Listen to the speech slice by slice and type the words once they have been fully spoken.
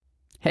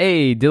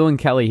Hey, Dylan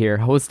Kelly here,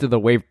 host of the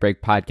Wave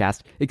Break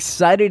podcast.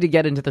 Excited to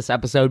get into this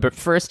episode, but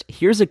first,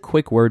 here's a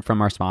quick word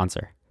from our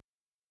sponsor.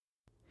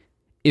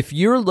 If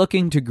you're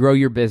looking to grow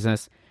your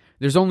business,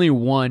 there's only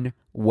one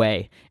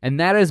way, and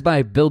that is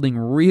by building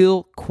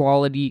real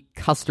quality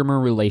customer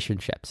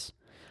relationships.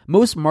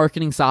 Most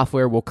marketing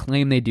software will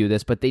claim they do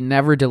this, but they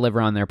never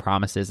deliver on their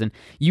promises, and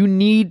you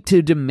need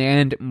to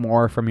demand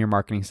more from your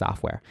marketing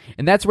software.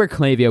 And that's where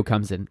Klaviyo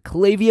comes in.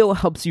 Klaviyo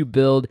helps you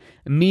build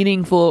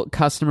meaningful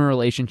customer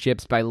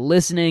relationships by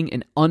listening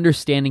and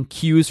understanding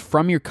cues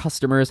from your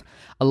customers,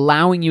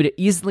 allowing you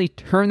to easily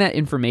turn that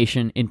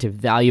information into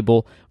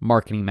valuable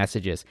marketing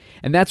messages.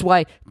 And that's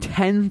why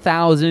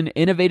 10,000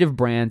 innovative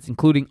brands,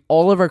 including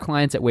all of our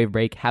clients at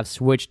Wavebreak, have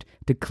switched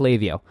to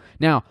Klaviyo.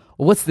 Now,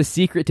 what's the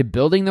secret to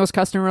building those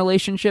customer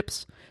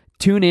relationships?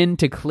 Tune in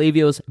to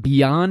Klaviyo's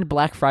Beyond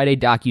Black Friday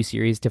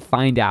docuseries to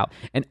find out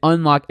and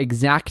unlock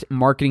exact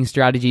marketing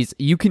strategies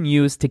you can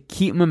use to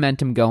keep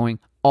momentum going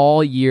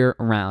all year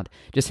round.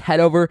 Just head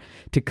over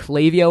to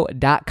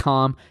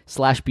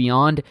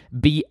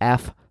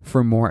klaviyo.com/beyondbf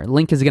for more.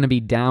 Link is going to be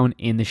down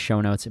in the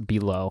show notes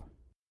below.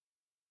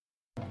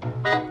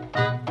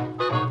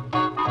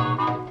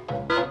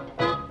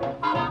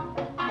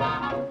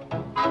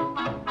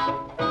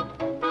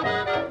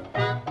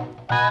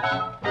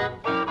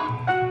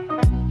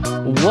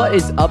 What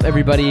is up,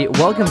 everybody?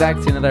 Welcome back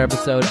to another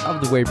episode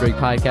of the Wave Break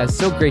podcast.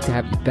 So great to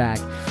have you back.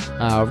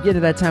 We're getting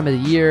to that time of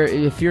the year.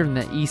 If you're in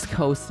the East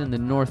Coast and the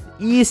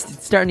Northeast,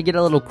 it's starting to get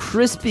a little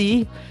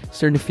crispy,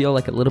 starting to feel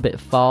like a little bit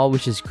fall,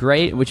 which is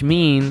great, which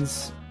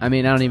means, I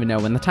don't even know.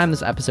 When the time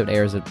this episode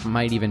airs, it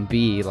might even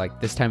be like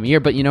this time of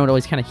year, but it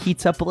always kind of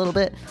heats up a little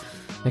bit.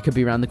 That could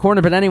be around the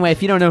corner. But anyway,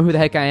 if you don't know who the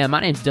heck I am,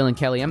 my name's Dylan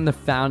Kelly. I'm the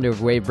founder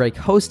of Wave Break,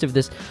 host of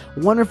this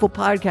wonderful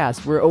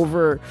podcast. We're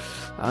over,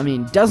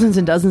 dozens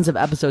and dozens of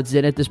episodes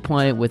in at this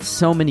point with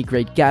so many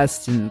great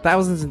guests and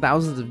thousands of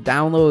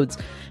downloads.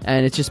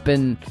 And it's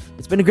been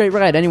a great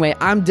ride. Anyway,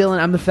 I'm Dylan.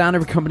 I'm the founder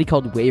of a company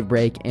called Wave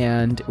Break,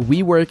 and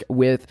we work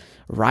with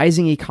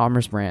rising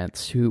e-commerce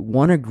brands who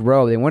want to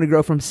grow. They want to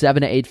grow from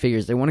 7 to 8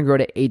 figures. They want to grow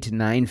to 8 to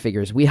 9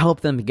 figures. We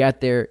help them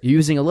get there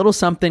using a little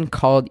something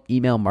called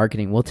email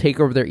marketing. We'll take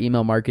over their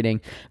email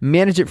marketing,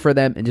 manage it for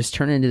them, and just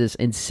turn it into this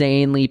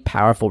insanely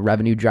powerful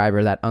revenue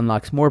driver that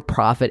unlocks more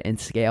profit and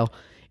scale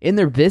in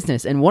their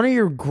business. And one of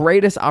your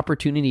greatest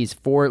opportunities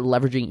for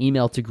leveraging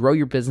email to grow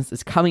your business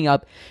is coming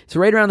up. It's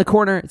right around the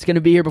corner. It's going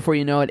to be here before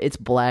you know it. It's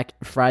Black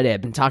Friday.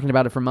 I've been talking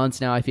about it for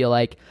months now, I feel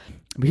like.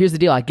 But here's the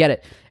deal. I get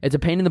it. It's a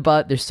pain in the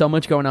butt. There's so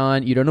much going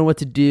on. You don't know what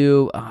to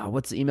do.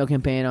 What's the email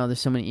campaign? Oh, there's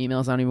so many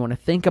emails. I don't even want to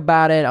think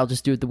about it. I'll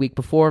just do it the week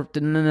before.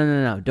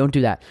 No. Don't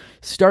do that.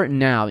 Start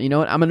now. You know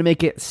what? I'm going to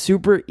make it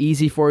super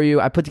easy for you.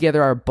 I put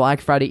together our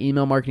Black Friday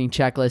email marketing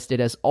checklist. It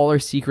has all our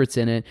secrets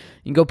in it.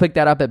 You can go pick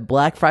that up at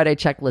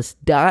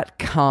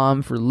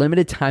blackfridaychecklist.com for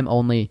limited time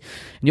only.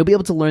 And you'll be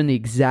able to learn the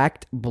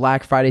exact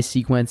Black Friday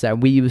sequence that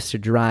we use to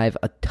drive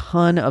a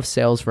ton of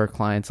sales for our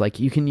clients. Like,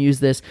 you can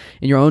use this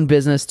in your own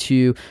business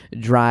to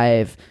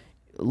drive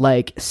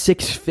like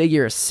 6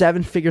 figures,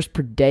 7 figures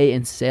per day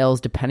in sales,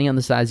 depending on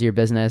the size of your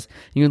business.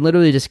 You can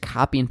literally just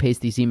copy and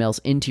paste these emails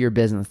into your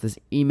business, this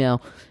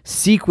email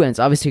sequence.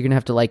 Obviously, you're going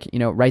to have to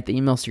write the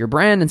emails to your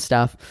brand and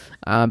stuff,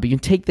 but you can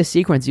take the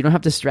sequence. You don't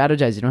have to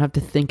strategize. You don't have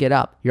to think it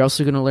up. You're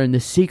also going to learn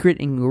the secret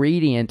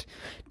ingredient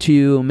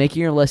to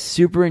making your list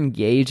super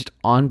engaged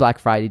on Black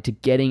Friday, to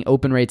getting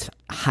open rates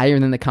higher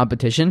than the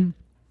competition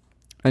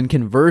and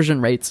conversion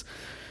rates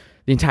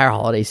the entire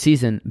holiday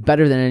season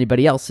better than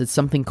anybody else. It's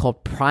something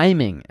called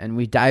priming, and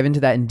we dive into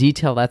that in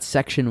detail. That's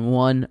section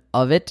 1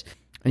 of it,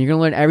 and you're going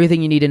to learn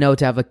everything you need to know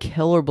to have a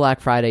killer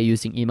Black Friday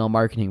using email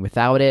marketing.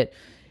 Without it,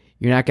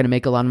 you're not going to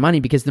make a lot of money,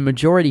 because the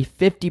majority,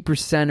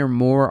 50% or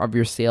more of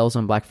your sales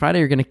on Black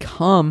Friday are going to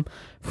come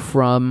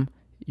from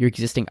your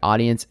existing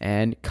audience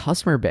and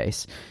customer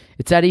base.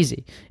 It's that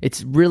easy.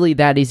 It's really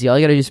that easy. All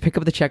you got to do is pick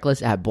up the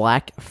checklist at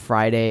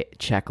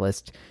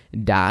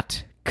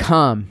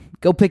blackfridaychecklist.com.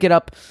 Go pick it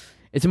up.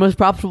 It's the most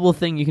profitable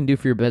thing you can do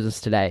for your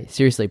business today.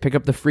 Seriously, pick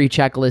up the free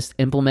checklist,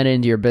 implement it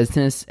into your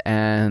business,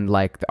 and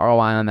the ROI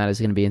on that is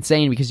going to be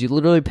insane, because you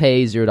literally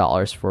pay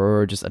 $0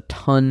 for just a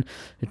ton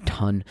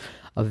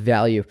of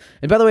value.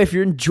 And by the way, if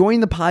you're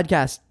enjoying the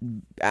podcast,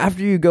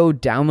 after you go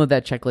download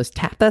that checklist,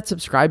 tap that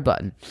subscribe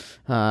button.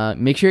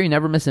 Make sure you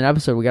never miss an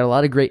episode. We got a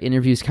lot of great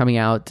interviews coming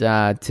out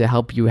to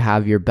help you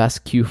have your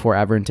best Q4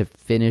 ever and to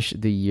finish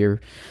the year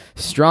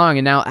strong.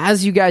 And now,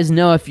 as you guys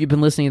know, if you've been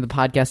listening to the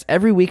podcast,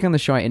 every week on the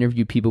show, I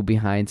interview people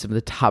behind some of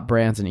the top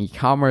brands in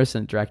e-commerce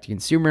and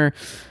direct-to-consumer, and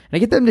I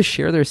get them to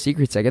share their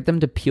secrets. I get them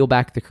to peel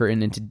back the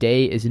curtain, and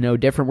today is no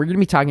different. We're going to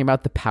be talking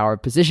about the power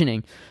of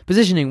positioning.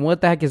 Positioning,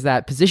 what the heck is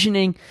that?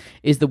 Positioning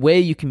is the way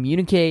you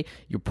communicate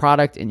your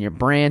product and your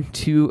brand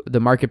to the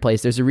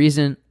marketplace. There's a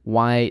reason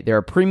why there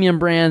are premium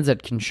brands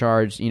that can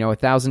charge,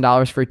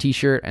 $1,000 for a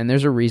t-shirt, and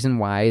there's a reason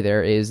why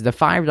there is the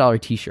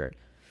 $5 t-shirt.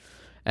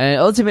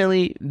 And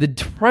ultimately, the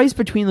price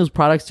between those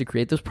products to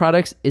create those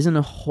products isn't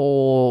a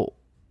whole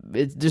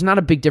there's not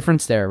a big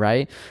difference there,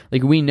 right?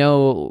 Like we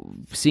know,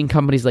 seeing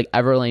companies like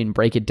Everlane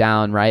break it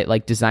down, right?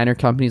 Like designer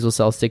companies will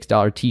sell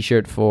 $6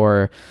 t-shirt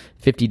for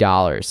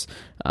 $50.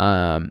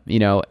 You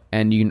know,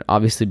 and you can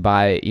obviously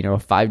buy, you know, a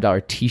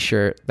 $5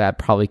 t-shirt that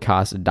probably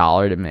costs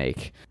 $1 to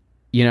make.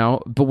 You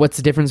know, but what's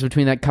the difference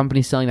between that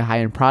company selling the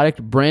high-end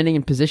product? Branding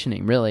and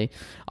positioning, really.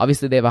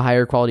 Obviously, they have a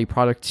higher quality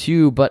product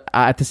too, but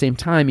at the same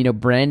time, you know,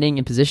 branding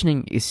and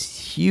positioning is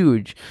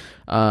huge.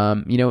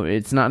 You know,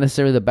 it's not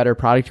necessarily the better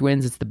product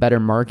wins, it's the better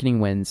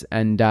marketing wins.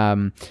 And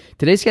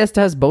today's guest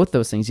has both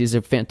those things. He has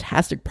a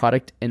fantastic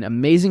product and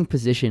amazing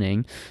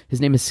positioning.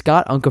 His name is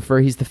Scott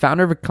Unkefer. He's the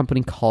founder of a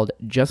company called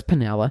Just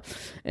Panella.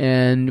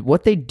 And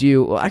what they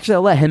do, well, actually,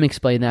 I'll let him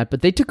explain that,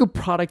 but they took a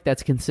product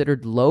that's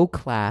considered low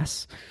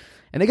class,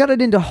 and they got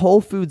it into Whole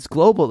Foods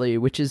globally,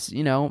 which is,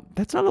 you know,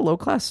 that's not a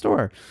low-class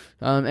store.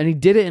 And he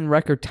did it in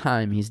record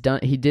time.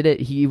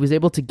 He was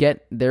able to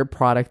get their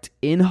product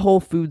in Whole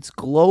Foods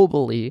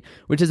globally,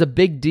 which is a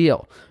big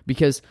deal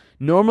because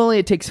normally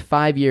it takes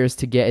 5 years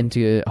to get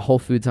into Whole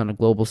Foods on a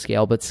global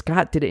scale, but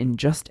Scott did it in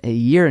just a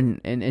year.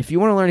 And if you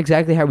want to learn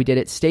exactly how he did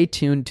it, stay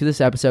tuned to this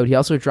episode. He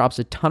also drops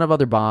a ton of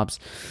other bombs,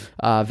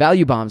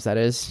 value bombs, that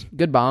is,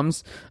 good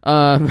bombs.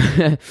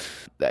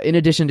 In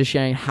addition to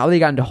sharing how they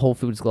got into Whole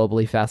Foods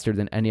globally faster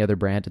than any other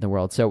brand in the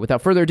world. So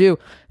without further ado,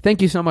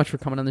 thank you so much for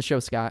coming on the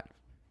show, Scott.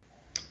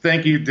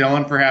 Thank you,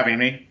 Dylan, for having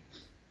me.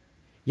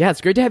 Yeah,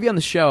 it's great to have you on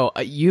the show.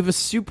 You have a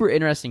super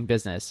interesting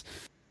business.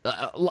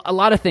 A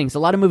lot of things, a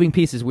lot of moving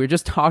pieces. We were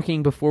just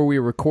talking before we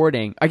were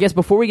recording. I guess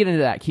before we get into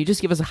that, can you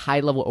just give us a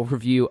high-level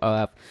overview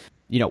of,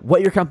 you know,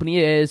 what your company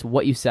is,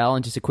 what you sell,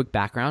 and just a quick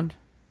background?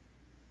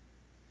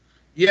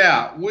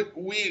 Yeah,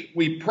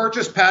 we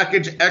purchase,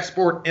 package,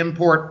 export,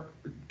 import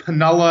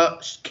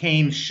Panella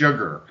cane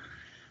sugar.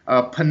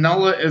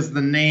 Panella is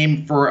the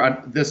name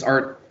for this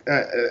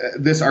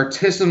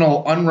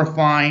artisanal,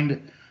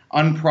 unrefined,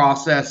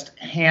 unprocessed,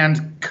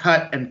 hand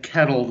cut and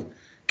kettled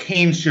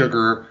cane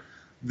sugar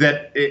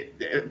that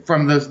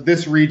from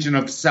this region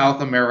of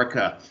South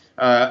America.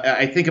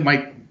 I think it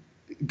might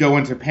go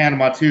into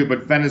Panama too,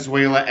 but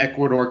Venezuela,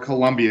 Ecuador,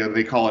 Colombia,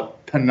 they call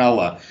it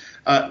Panella.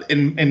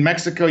 In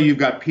Mexico, you've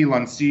got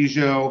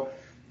Piloncillo.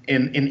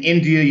 In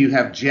India, you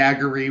have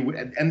Jaggery,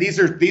 and these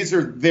are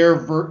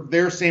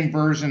their same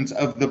versions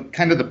of the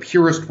kind of the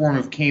purest form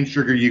of cane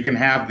sugar you can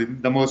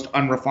have, the most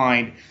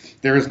unrefined.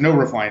 There is no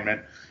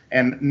refinement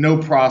and no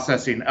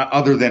processing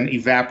other than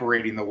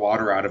evaporating the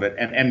water out of it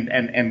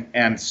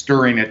and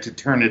stirring it to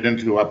turn it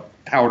into a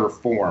powder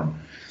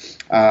form.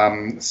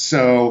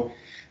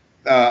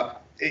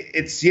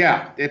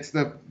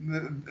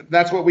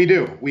 That's what we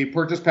do. We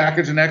purchase,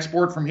 package, and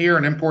export from here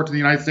and import to the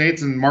United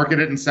States and market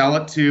it and sell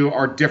it to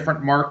our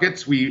different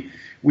markets. We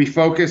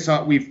focus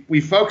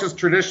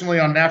traditionally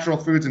on natural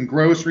foods and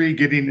grocery.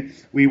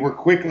 We were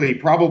quickly,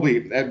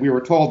 probably we were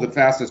told the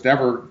fastest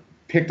ever,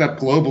 picked up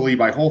globally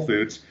by Whole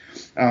Foods,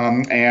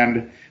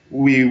 and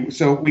we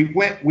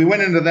went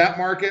into that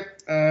market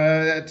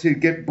to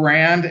get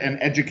brand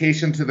and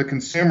education to the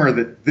consumer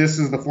that this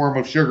is the form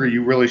of sugar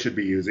you really should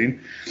be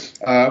using.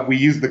 We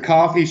use the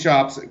coffee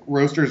shops,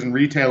 roasters, and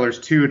retailers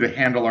too to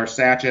handle our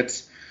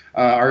sachets,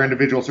 our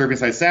individual serving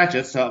size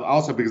sachets,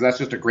 also because that's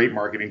just a great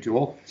marketing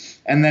tool.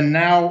 And then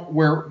now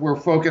we're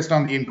focused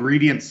on the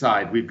ingredient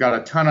side. We've got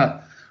a ton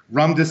of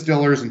rum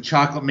distillers and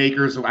chocolate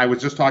makers. I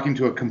was just talking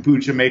to a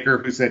kombucha maker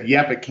who said,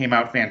 "Yep, it came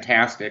out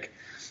fantastic."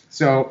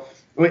 So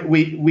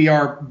we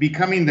are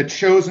becoming the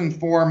chosen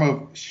form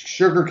of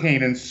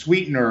sugarcane and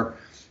sweetener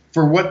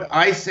for what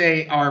I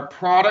say are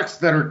products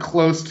that are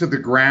close to the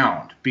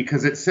ground,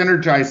 because it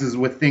synergizes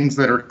with things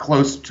that are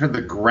close to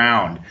the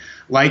ground,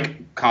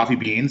 like coffee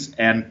beans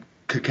and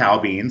cacao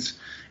beans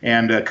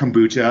and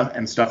kombucha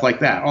and stuff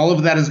like that. All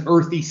of that is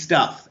earthy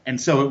stuff, and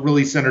so it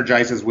really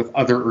synergizes with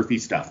other earthy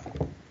stuff.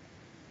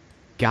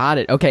 Got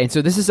it. Okay,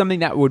 so this is something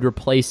that would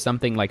replace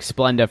something like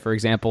Splenda, for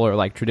example, or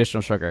like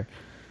traditional sugar.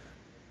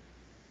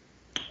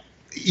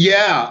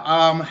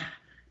 Yeah,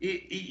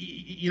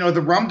 you know,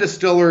 the rum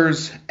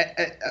distillers,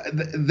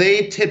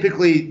 they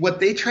typically, what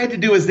they tried to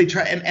do is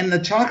and the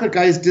chocolate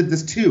guys did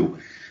this too.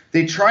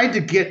 They tried to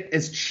get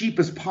as cheap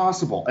as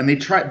possible, and they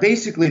tried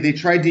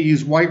to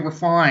use white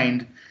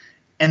refined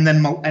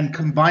and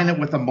combine it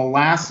with a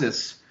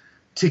molasses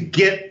to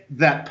get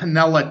that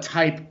Panella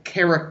type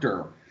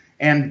character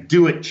and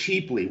do it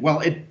cheaply.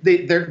 Well,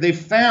 they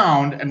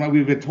found, and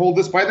we've been told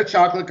this by the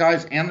chocolate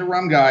guys and the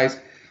rum guys,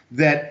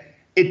 that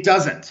it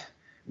doesn't.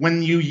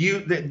 When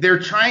they're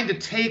trying to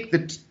take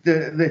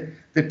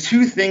the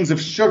two things of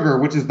sugar,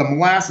 which is the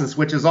molasses,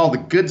 which is all the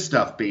good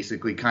stuff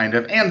basically, kind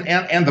of,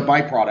 and the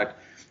byproduct,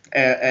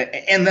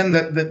 and then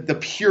the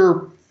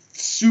pure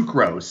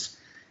sucrose,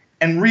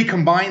 and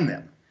recombine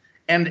them.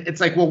 And it's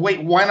like, well,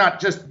 wait, why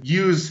not just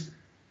use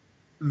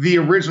the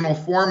original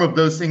form of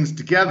those things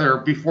together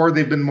before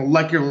they've been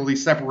molecularly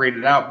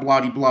separated out,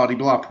 blah blah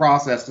blah,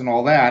 processed and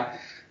all that?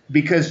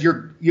 Because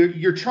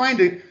you're trying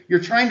to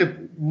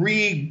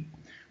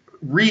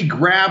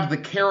re-grab the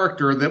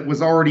character that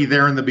was already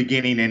there in the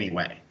beginning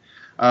anyway.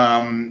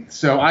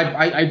 So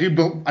I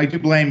do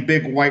blame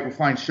big white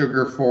refined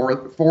sugar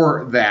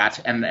for that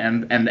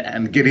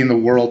and getting the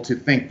world to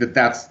think that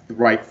that's the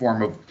right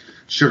form of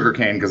sugar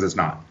cane, because it's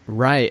not.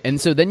 Right.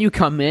 And so then you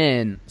come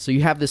in, so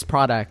you have this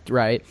product,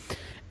 right?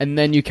 And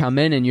then you come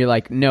in and you're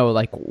like, no,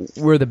 like,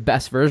 we're the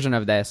best version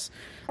of this.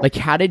 Like,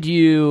 how did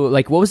you,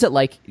 like, what was it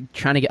like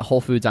trying to get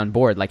Whole Foods on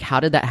board? Like, how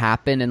did that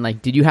happen? And,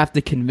 like, did you have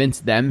to convince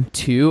them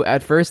too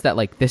at first that,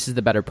 like, this is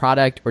the better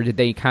product? Or did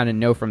they kind of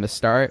know from the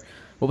start?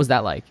 What was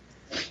that like?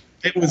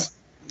 It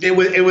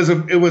was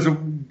a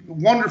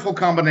wonderful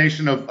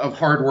combination of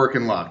hard work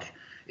and luck.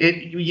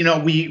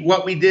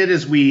 What we did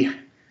is we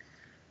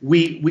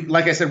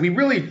like I said, we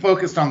really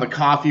focused on the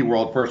coffee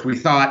world first. We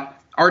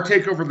thought our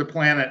Take Over the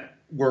Planet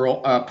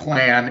world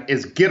plan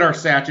is get our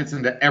sachets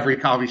into every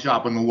coffee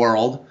shop in the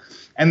world,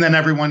 and then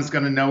everyone's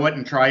going to know it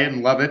and try it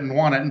and love it and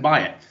want it and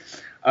buy it.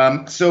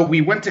 So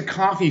we went to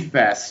Coffee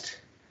Fest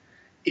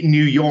in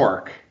New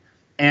York,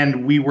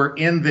 and we were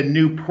in the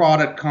new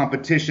product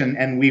competition,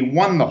 and we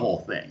won the whole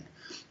thing.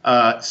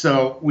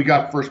 So we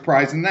got first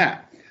prize in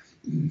that.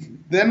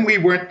 Then we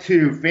went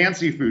to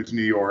Fancy Foods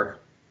New York,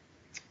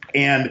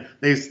 and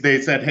they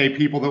said, hey,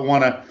 people that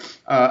want to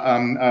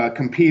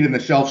compete in the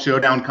Shelf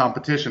Showdown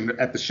competition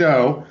at the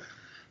show,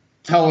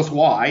 tell us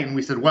why. And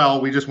we said,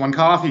 well, we just won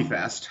Coffee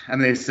Fest.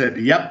 And they said,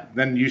 yep,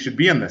 then you should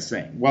be in this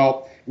thing.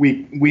 Well,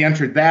 we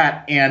entered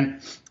that, and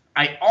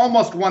I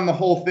almost won the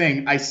whole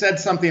thing. I said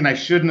something I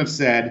shouldn't have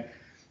said,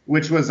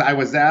 which was I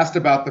was asked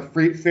about the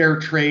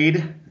fair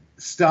trade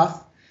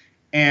stuff,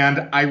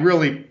 and I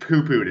really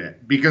poo-pooed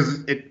it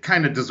because it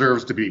kind of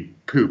deserves to be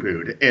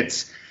poo-pooed.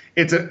 It's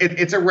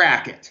a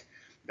racket,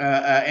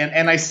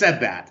 and I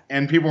said that,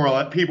 and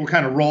people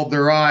kind of rolled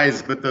their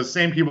eyes, but those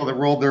same people that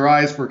rolled their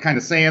eyes for kind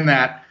of saying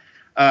that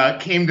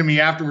came to me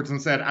afterwards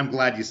and said, "I'm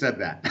glad you said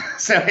that."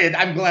 So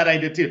I'm glad I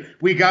did too.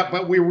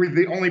 But we were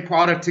the only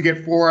product to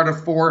get 4 out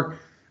of 4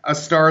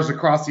 stars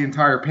across the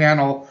entire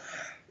panel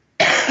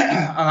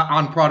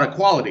on product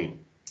quality,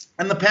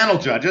 and the panel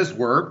judges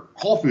were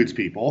Whole Foods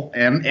people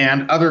and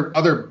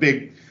other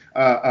big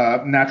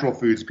natural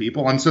foods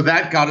people. And so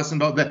that got us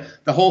into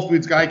the Whole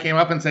Foods guy came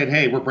up and said,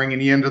 hey, we're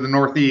bringing you into the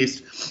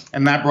Northeast.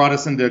 And that brought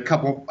us into a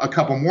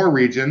couple more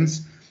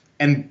regions.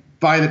 And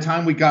by the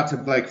time we got to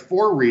like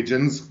 4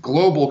 regions,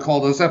 Global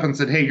called us up and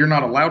said, hey, you're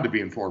not allowed to be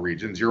in 4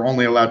 regions. You're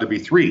only allowed to be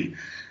 3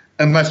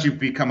 unless you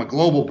become a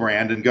global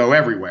brand and go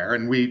everywhere.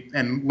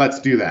 And let's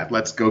do that.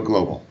 Let's go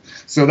global.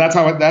 So that's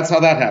how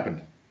that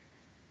happened.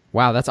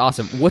 Wow, that's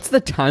awesome. What's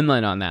the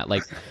timeline on that?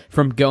 Like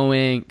from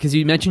going, because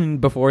you mentioned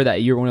before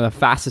that you're one of the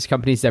fastest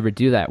companies to ever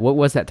do that. What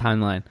was that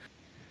timeline?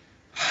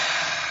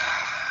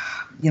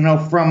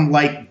 From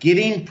like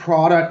getting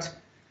product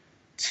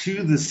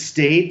to the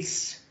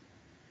States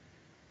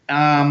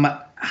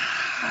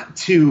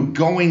to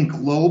going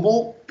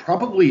global,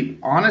 probably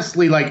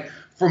honestly, like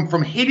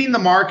from hitting the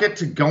market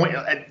to going,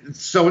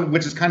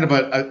 which is kind of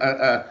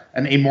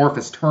an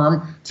amorphous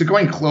term, to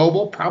going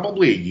global,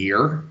 probably a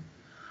year.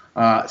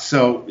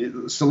 So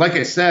like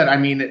I said, I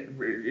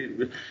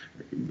mean,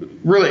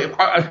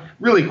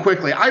 really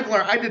quickly, I've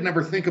learned I did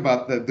never think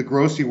about the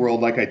grocery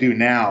world like I do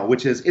now,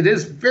 which is it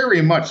is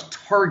very much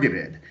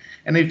targeted.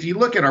 And if you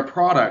look at our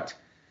product,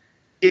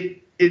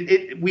 we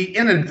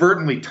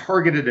inadvertently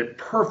targeted it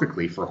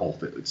perfectly for Whole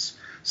Foods.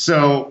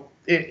 So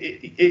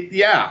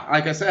yeah,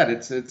 like I said,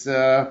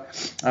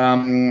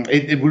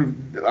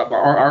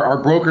 our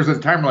brokers at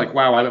the time were like,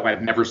 wow,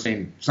 I've never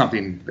seen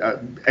something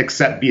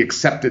be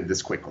accepted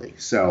this quickly.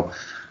 So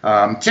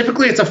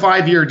typically it's a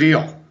 5-year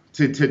deal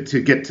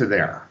to get to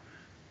there.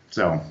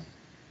 So,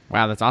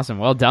 wow, that's awesome.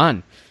 Well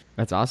done.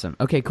 That's awesome.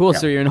 Okay, cool. Yeah.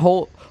 So you're in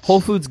Whole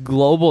Foods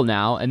Global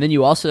now, and then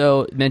you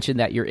also mentioned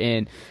that you're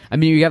in, I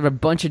mean, you have a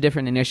bunch of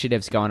different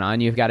initiatives going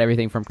on. You've got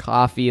everything from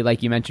coffee,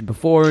 like you mentioned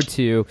before,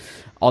 to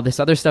all this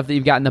other stuff that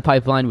you've got in the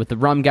pipeline with the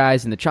rum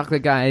guys and the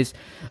chocolate guys.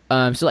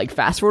 So like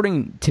fast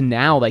forwarding to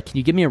now, like, can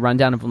you give me a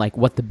rundown of like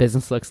what the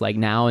business looks like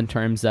now in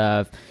terms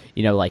of,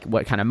 like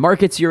what kind of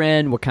markets you're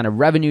in, what kind of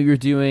revenue you're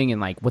doing,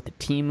 and like what the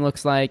team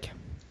looks like?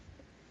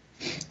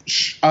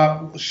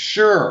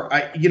 Sure.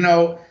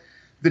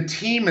 The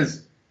team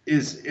is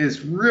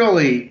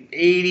really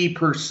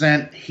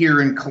 80%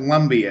 here in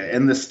Colombia.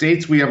 In the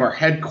States, we have our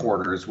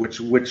headquarters, which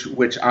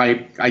I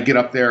get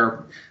up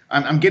there.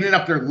 I'm getting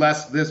up there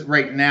less this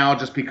right now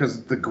just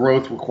because the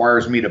growth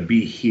requires me to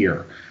be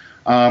here.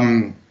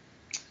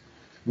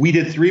 We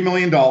did $3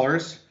 million,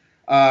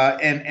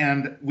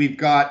 and we've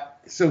got,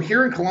 so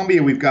here in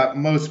Colombia, we've got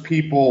most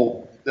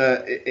people,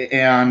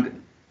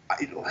 and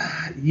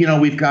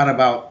we've got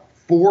about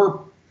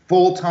 4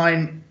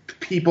 full-time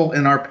people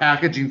in our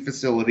packaging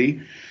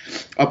facility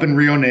up in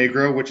Rio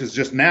Negro, which is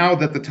just now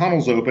that the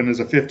tunnel's open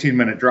is a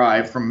 15-minute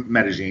drive from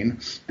Medellin.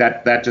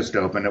 That just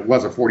opened. It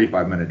was a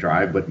 45-minute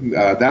drive, but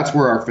that's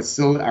where our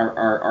facility,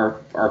 our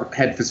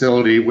head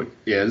facility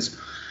is.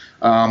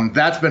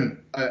 That's been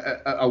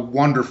a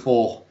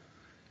wonderful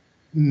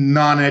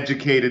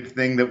non-educated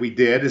thing that we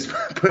did, is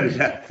put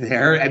it up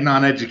there. A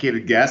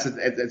non-educated guess.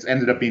 It's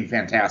ended up being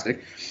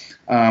fantastic.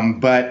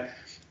 But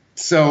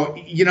So,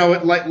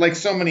 like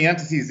so many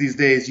entities these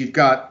days, you've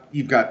got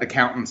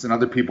accountants and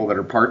other people that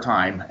are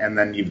part-time, and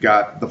then you've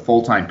got the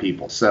full-time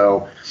people.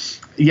 So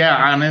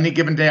yeah, on any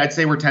given day, I'd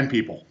say we're 10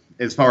 people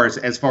as far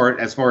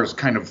as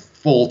kind of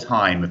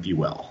full-time, if you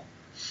will.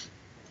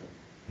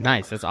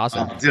 Nice. That's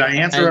awesome. Did I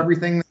answer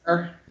everything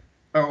there?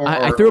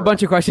 I threw a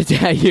bunch of questions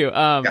at you.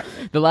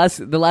 The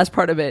last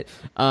part of it,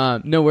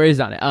 no worries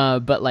on it.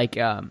 But like,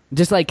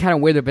 just like kind of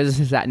where the business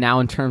is at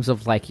now in terms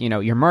of like,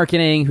 your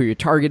marketing, who you're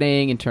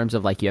targeting, in terms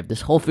of like, you have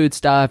this Whole Food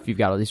stuff, you've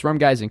got all these rum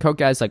guys and Coke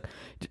guys, like,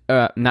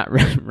 not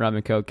rum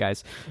and Coke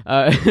guys,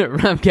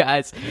 rum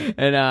guys,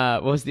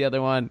 and what was the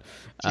other one?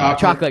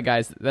 Chocolate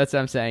guys. That's what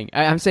I'm saying.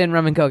 I'm saying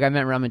rum and Coke. I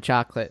meant rum and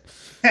chocolate.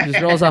 It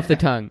just rolls off the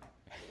tongue.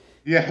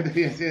 Yeah.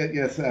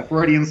 Yes.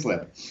 Freudian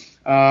slip.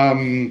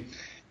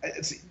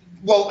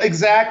 Well,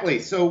 exactly.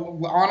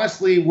 So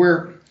honestly,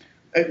 we're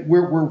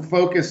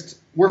focused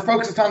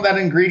on that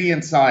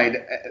ingredient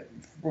side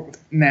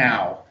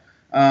now.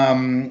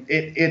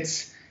 The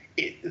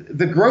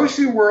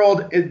grocery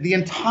world, the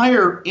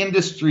entire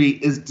industry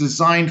is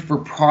designed for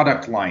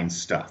product line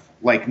stuff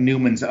like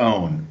Newman's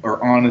Own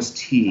or Honest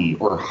Tea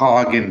or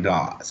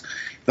Häagen-Dazs.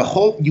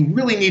 You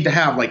really need to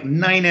have like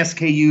 9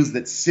 SKUs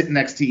that sit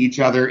next to each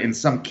other in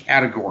some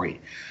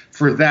category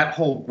for that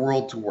whole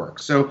world to work.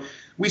 So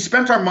we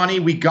spent our money,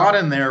 we got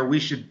in there, we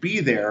should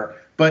be there,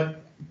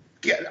 but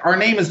our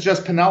name is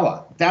just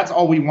Panella. That's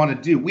all we want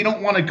to do. We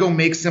don't want to go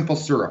make simple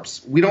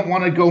syrups. We don't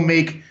want to go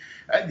make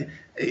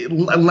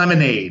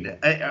lemonade.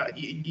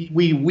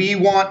 We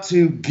want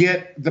to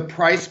get the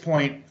price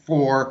point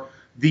for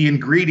the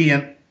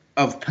ingredient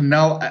of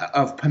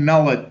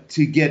Panella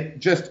to get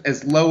just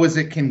as low as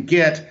it can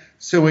get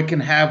so it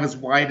can have as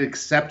wide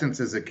acceptance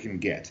as it can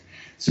get.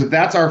 So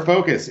that's our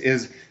focus,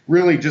 is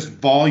really just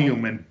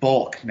volume and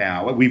bulk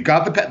now. We've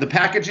got the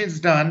packaging's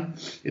done.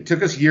 It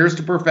took us years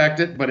to perfect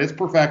it, but it's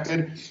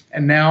perfected.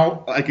 And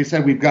now, like I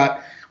said, we've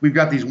got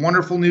these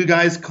wonderful new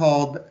guys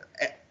called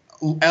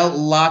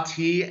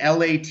LaTea,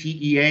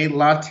 L-A-T-E-A,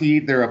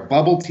 LaTea. They're a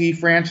bubble tea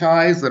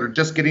franchise that are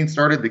just getting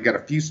started. They've got a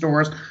few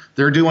stores.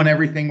 They're doing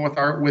everything with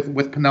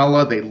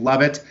Panella. They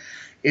love it.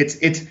 It's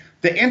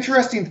the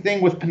interesting thing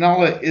with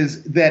Panella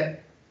is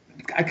that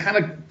I kind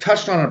of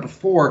touched on it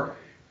before.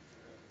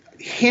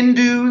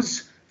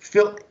 Hindus,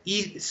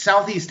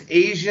 Southeast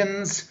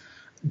Asians,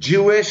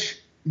 Jewish,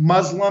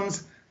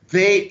 Muslims,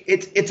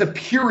 it's a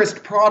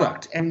purist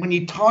product. And when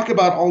you talk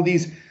about all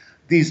these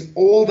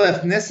old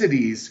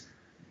ethnicities,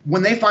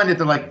 when they find it,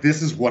 they're like,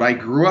 this is what I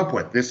grew up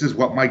with. This is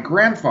what my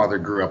grandfather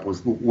grew up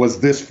with,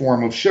 was this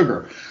form of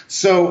sugar.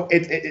 So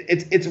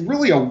it's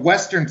really a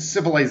Western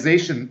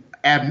civilization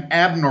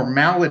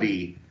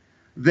abnormality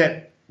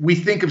that we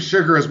think of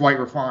sugar as white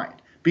refined,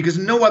 because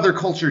no other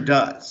culture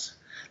does.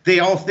 They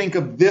all think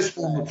of this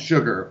form of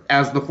sugar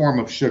as the form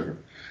of sugar.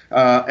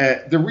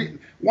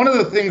 One of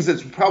the things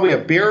that's probably a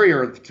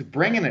barrier to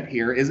bringing it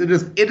here is it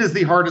is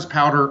the hardest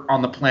powder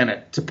on the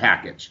planet to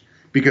package,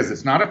 because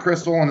it's not a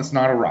crystal and it's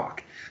not a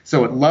rock.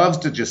 So it loves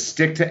to just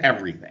stick to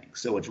everything.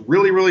 So it's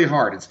really, really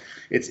hard.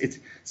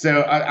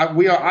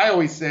 I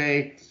always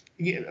say,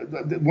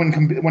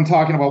 when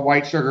talking about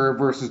white sugar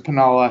versus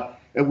Panella,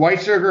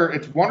 white sugar,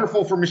 it's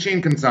wonderful for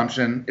machine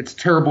consumption. It's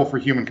terrible for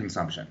human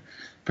consumption.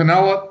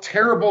 Panella,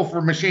 terrible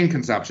for machine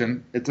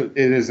consumption. It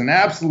is an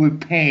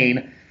absolute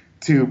pain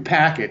to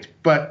package,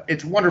 but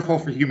it's wonderful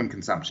for human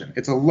consumption.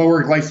 It's a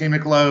lower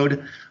glycemic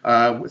load,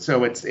 so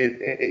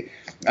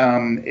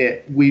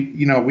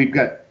we've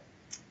got.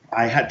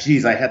 I had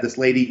this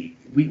lady.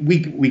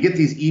 We get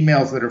these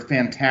emails that are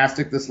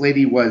fantastic. This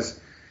lady was.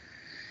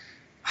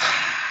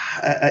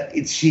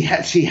 She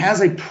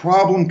has a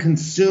problem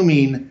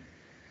consuming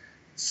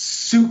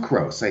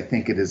sucrose, I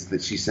think it is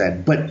that she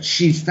said, but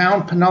she's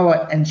found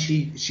Panella, and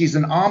she's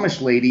an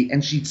Amish lady,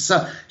 and she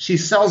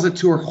sells it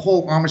to her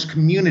whole Amish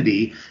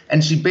community,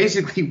 and she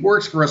basically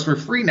works for us for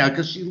free now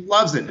because she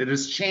loves it. It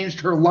has changed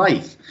her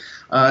life.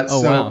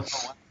 Wow.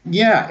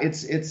 Yeah,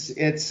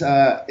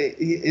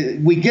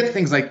 we get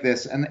things like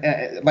this, and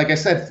like I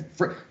said,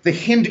 for the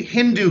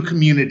Hindu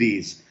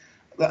communities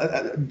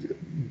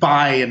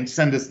buy and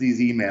send us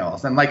these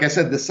emails, and like I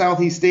said, the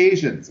Southeast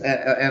Asians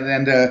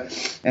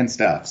and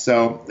stuff.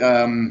 So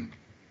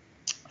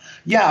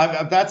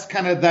that's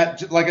kind of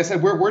that. Like I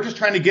said, we're just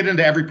trying to get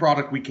into every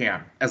product we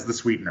can as the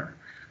sweetener,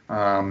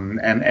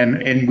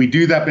 and we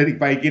do that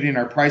by getting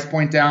our price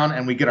point down,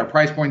 and we get our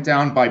price point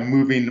down by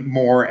moving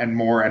more and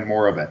more and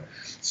more of it.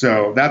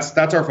 So that's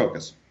our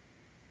focus.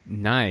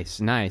 Nice.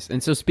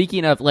 And so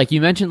speaking of, like,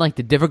 you mentioned like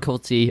the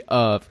difficulty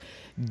of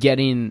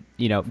getting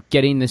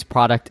this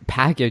product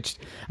packaged.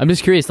 I'm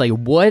just curious, like,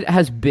 what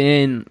has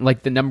been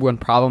like the number one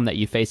problem that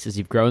you face as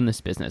you've grown this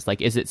business?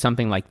 Like, is it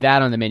something like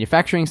that on the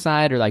manufacturing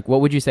side, or like,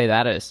 what would you say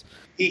that is?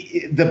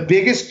 The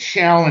biggest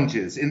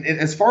challenges,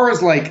 as far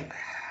as like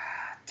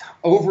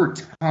over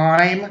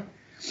time,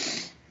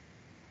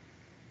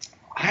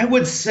 I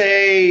would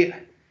say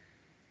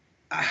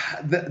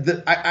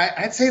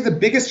I'd say the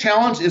biggest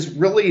challenge is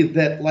really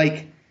that,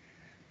 like,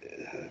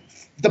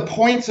 the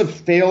points of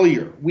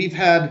failure. We've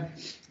had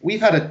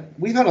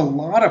a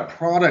lot of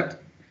product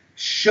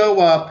show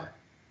up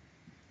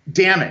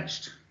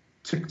damaged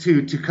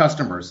to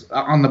customers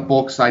on the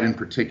bulk side in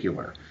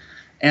particular,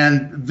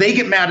 and they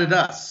get mad at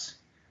us,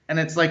 and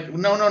it's like,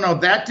 no,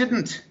 that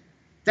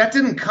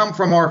didn't come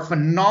from our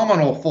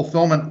phenomenal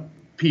fulfillment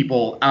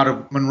people out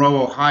of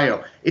Monroe,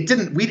 Ohio. It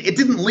didn't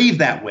leave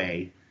that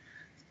way.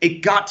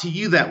 It got to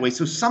you that way.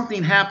 So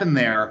something happened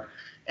there,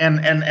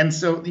 and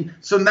so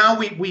now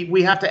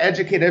we have to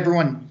educate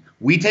everyone.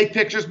 We take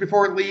pictures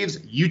before it leaves.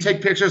 You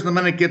take pictures the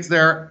minute it gets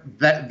there.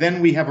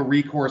 Then we have a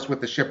recourse with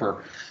the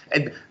shipper.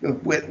 And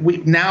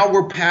now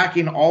we're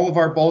packing all of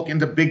our bulk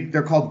into big.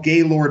 They're called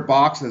Gaylord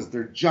boxes.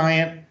 They're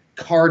giant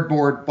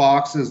cardboard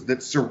boxes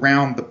that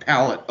surround the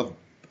pallet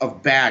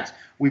of bags.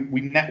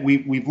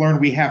 We've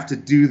learned we have to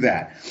do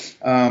that.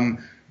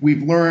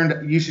 We've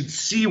learned you should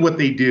see what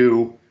they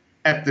do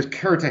at the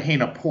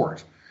Cartagena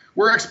port.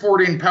 We're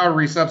exporting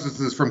powdery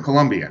substances from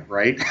Colombia,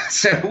 right?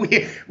 So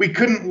we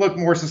couldn't look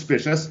more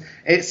suspicious.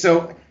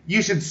 So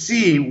you should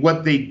see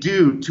what they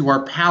do to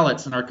our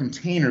pallets and our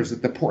containers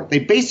at the port. They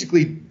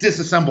basically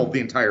disassemble the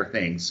entire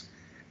things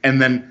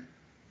and then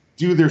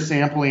do their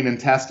sampling and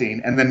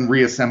testing and then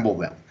reassemble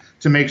them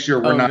to make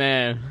sure we're not.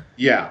 Man.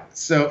 Yeah.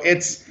 So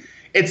it's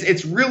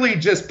really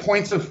just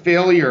points of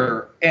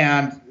failure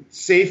and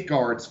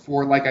safeguards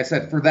for, like I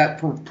said, for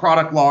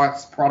product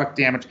loss, product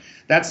damage.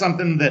 That's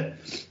something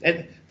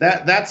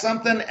that's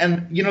something.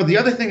 And the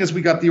other thing is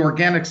we got the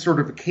organic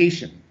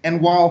certification. And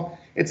while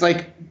it's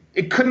like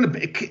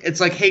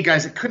it's like, hey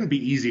guys, it couldn't be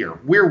easier.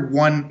 We're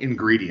one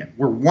ingredient.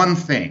 We're one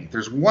thing.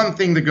 There's one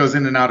thing that goes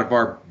in and out of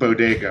our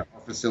bodega,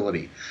 our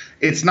facility.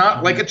 It's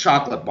not like a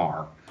chocolate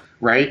bar,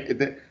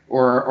 right?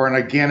 Or an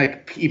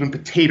organic, even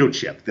potato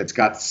chip that's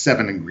got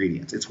 7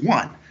 ingredients. It's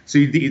one. So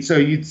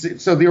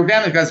the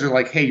organic guys are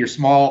like, hey, you're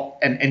small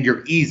and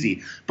you're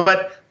easy.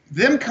 But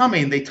them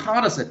coming, they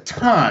taught us a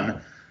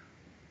ton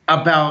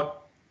about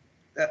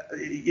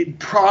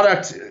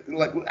product,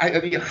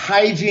 like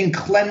hygiene,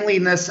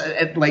 cleanliness,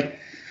 like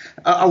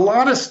a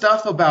lot of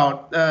stuff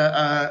about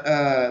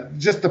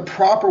just the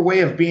proper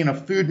way of being a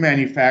food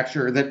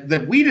manufacturer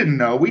that we didn't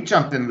know. We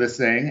jumped into this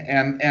thing,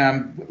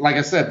 and like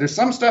I said, there's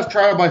some stuff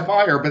trial by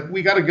fire, but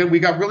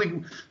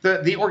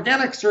the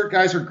organic cert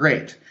guys are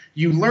great.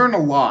 You learn a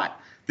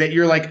lot that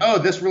you're like, oh,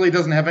 this really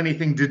doesn't have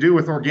anything to do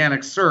with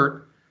organic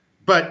cert,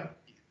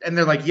 and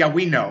they're like, yeah,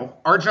 we know.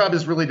 Our job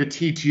is really to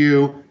teach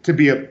you to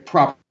be a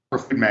proper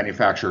food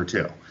manufacturer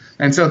too.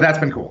 And so that's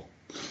been cool.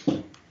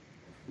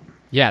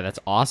 Yeah, that's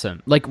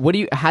awesome. Like,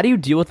 how do you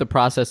deal with the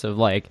process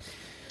of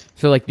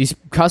so these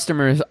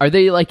customers, are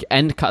they like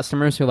end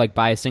customers who like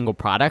buy a single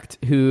product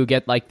who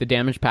get like the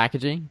damaged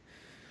packaging?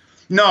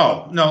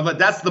 No,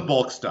 that's the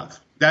bulk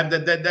stuff.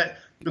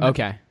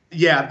 Okay.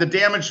 Yeah, the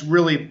damage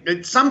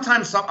really,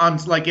 sometimes on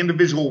like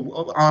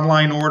individual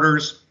online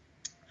orders,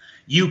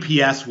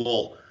 UPS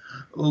will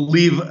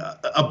leave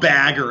a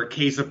bag or a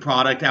case of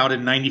product out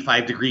in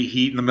 95-degree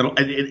heat in the middle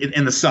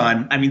in the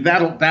sun. I mean,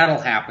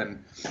 that'll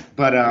happen,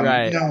 but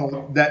right.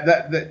 No,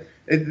 that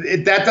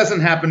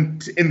doesn't happen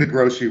in the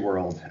grocery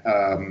world.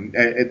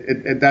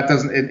 That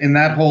doesn't in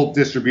that whole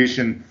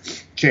distribution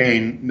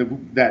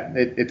chain.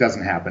 It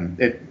doesn't happen.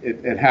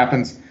 It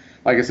happens,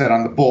 like I said,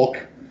 on the bulk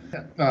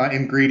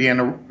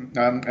ingredient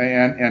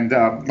and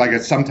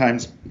like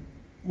sometimes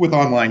with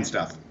online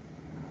stuff.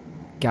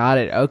 Got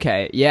it.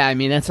 Okay. Yeah, I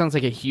mean, that sounds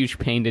like a huge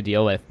pain to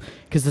deal with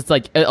because it's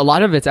like a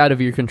lot of it's out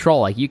of your control.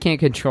 Like you can't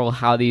control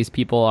how these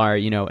people are,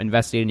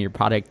 investing in your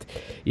product,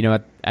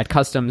 at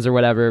customs or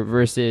whatever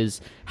versus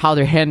how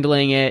they're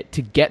handling it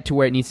to get to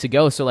where it needs to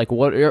go. So like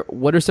what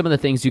are some of the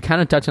things, you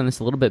kind of touched on this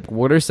a little bit, but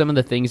what are some of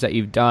the things that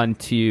you've done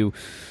to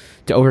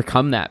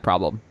overcome that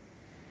problem?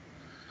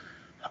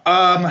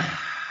 Well,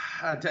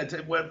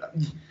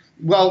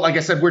 like I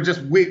said,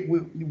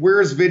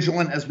 we're as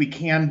vigilant as we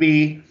can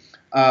be.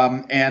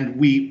 And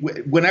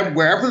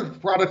wherever the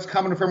product's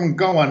coming from and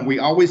going, we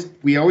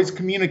always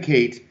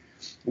communicate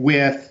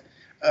with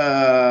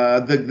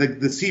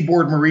the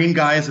Seaboard Marine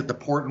guys at the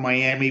port in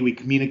Miami. We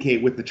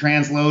communicate with the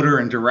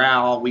transloader in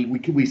Doral.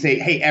 We say,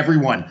 hey,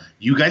 everyone,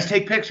 you guys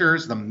take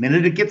pictures the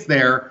minute it gets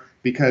there,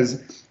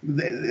 because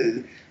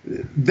then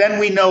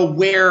we know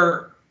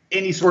where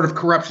any sort of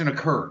corruption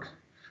occurred.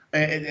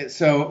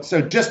 So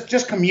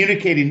just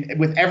communicating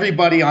with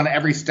everybody on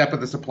every step of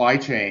the supply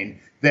chain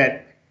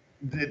that.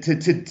 To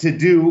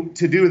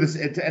do this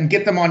and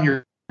get them on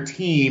your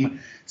team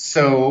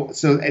so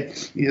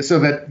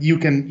that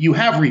you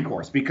have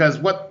recourse, because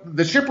what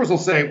the shippers will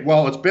say,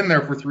 well, it's been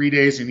there for 3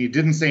 days and you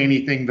didn't say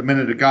anything the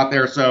minute it got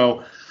there,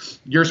 so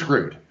you're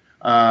screwed.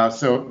 And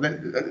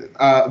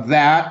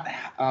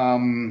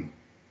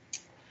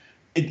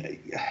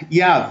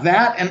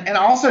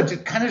also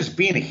just kind of just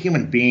being a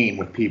human being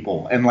with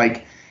people and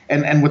like.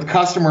 And with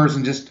customers,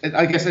 and just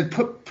like I said,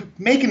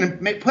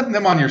 putting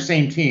them on your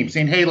same team,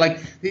 saying, hey,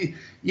 like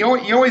you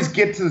always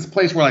get to this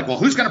place where like, well,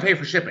 who's going to pay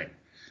for shipping?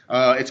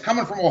 It's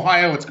coming from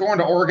Ohio, it's going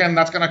to Oregon,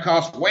 that's going to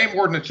cost way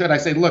more than it should. I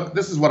say, look,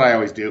 this is what I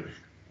always do.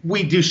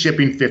 We do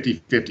shipping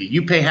 50-50.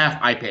 You pay half,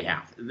 I pay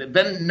half.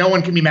 Then no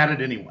one can be mad at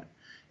anyone.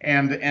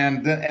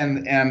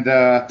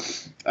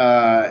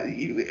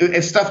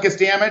 if stuff gets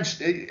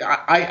damaged,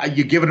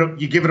 you give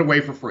it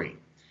away for free,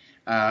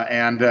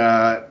 and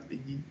that's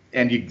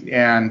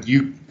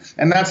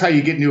how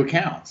you get new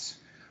accounts.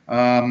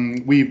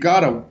 We've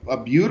got a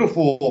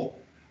beautiful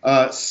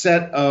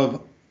set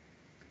of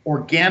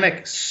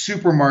organic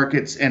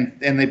supermarkets,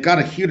 and they've got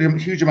a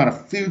huge amount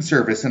of food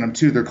service in them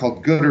too. They're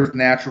called Good Earth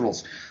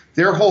Naturals.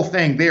 Their whole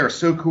thing, they are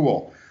so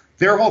cool.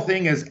 Their whole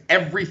thing is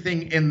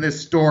everything in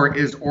this store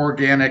is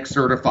organic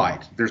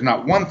certified. There's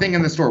not one thing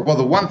in the store. Well,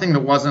 the one thing that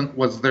wasn't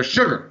was their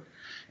sugar.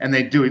 And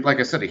they do, like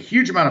I said, a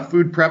huge amount of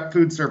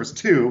food service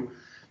too.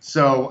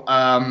 So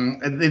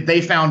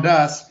they found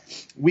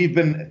us. We've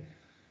been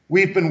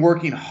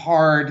working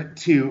hard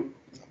to.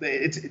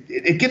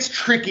 It gets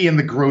tricky in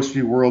the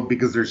grocery world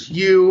because there's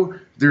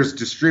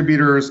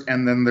distributors,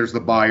 and then there's the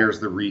buyers,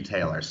 the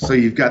retailers. So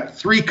you've got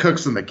three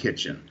cooks in the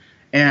kitchen,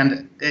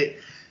 and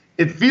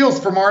it feels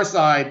from our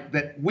side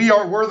that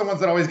we're the ones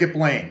that always get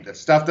blamed if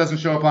stuff doesn't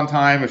show up on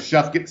time, if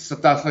stuff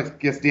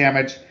gets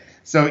damaged.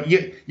 So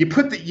you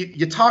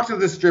talk to the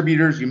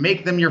distributors, you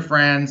make them your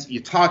friends, you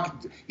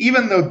talk,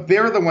 even though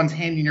they're the ones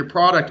handing your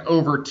product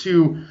over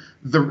to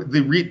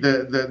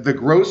the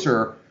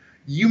grocer,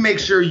 you make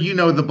sure you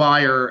know the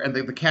buyer and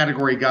the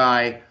category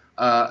guy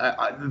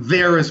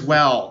there as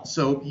well,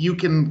 so you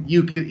can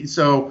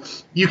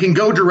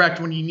go direct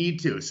when you need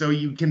to, so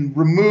you can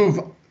remove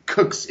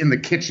cooks in the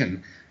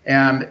kitchen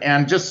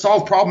and just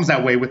solve problems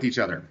that way with each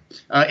other.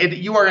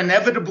 You are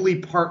inevitably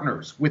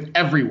partners with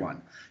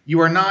everyone. You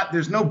are not.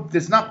 There's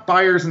not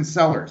buyers and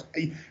sellers.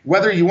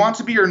 Whether you want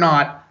to be or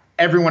not,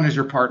 everyone is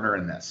your partner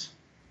in this.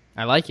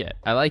 I like it.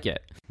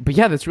 But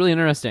yeah, that's really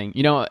interesting.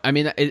 I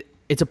mean,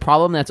 it's a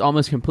problem that's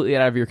almost completely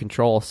out of your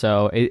control.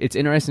 So it's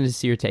interesting to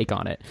see your take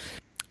on it.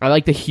 I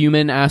like the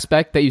human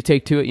aspect that you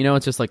take to it.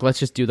 It's just like, let's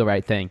just do the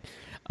right thing.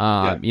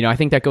 I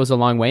think that goes a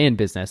long way in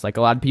business. Like,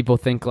 a lot of people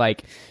think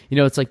like,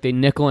 it's like they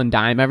nickel and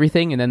dime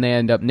everything, and then they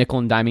end up nickel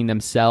and diming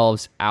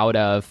themselves out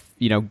of,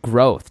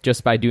 growth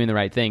just by doing the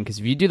right thing. Because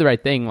if you do the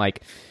right thing,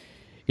 like,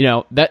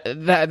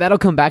 that'll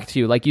come back to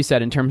you, like you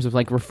said, in terms of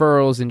like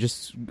referrals and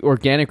just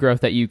organic growth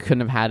that you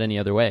couldn't have had any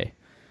other way.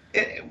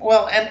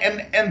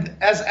 And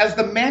as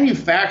the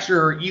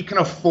manufacturer, you can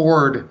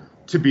afford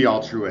to be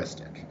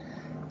altruistic.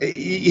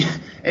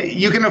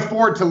 You can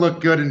afford to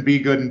look good and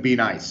be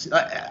nice.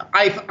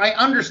 I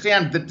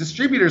understand that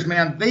distributors,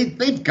 man,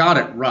 they've got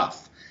it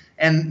rough,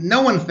 and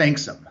no one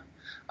thanks them.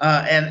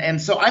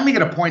 And so I make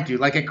it a point to,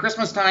 like, at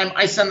Christmas time,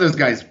 I send those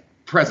guys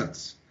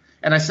presents,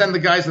 and I send the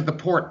guys at the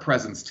port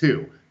presents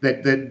too,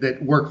 that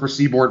work for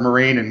Seaboard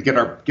Marine and get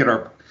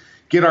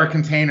our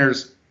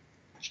containers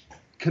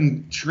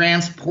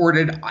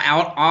transported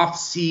out off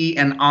sea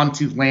and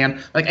onto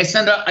land. Like, I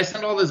send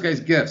all those guys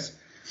gifts.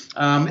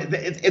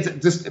 It's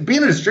just,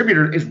 being a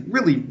distributor is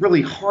really,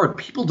 really hard.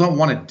 People don't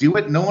want to do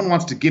it. No one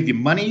wants to give you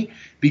money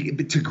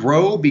to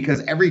grow,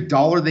 because every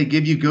dollar they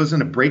give you goes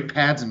into brake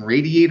pads and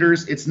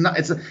radiators. It's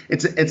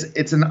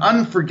an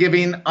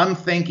unforgiving,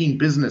 unthanking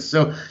business.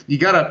 So you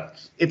gotta.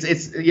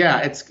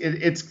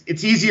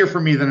 It's easier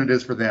for me than it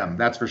is for them.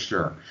 That's for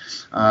sure.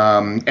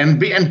 And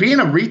being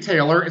a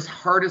retailer is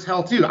hard as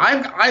hell too.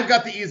 I've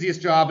got the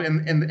easiest job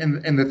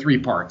in the three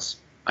parts,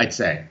 I'd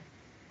say.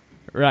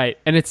 Right,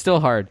 and it's still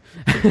hard.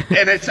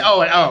 and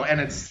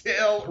it's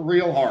still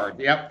real hard.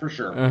 Yep, for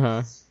sure.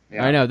 Uh-huh.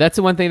 Yeah. I know. That's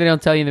the one thing they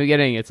don't tell you in the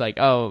beginning. It's like,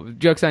 oh,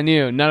 joke's on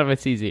you. None of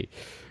it's easy.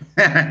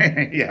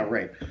 Yeah,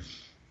 right.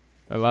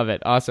 I love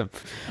it. Awesome.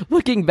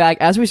 Looking back,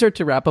 as we start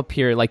to wrap up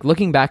here, like,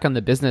 looking back on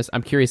the business,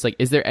 I'm curious, like,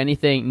 is there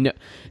anything,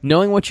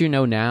 knowing what you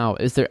know now,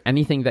 is there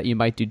anything that you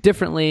might do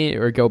differently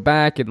or go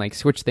back and, like,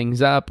 switch things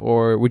up?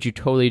 Or would you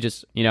totally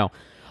just,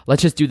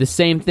 let's just do the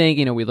same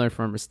thing, we learn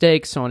from our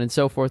mistakes, so on and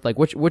so forth? Like,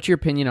 what's your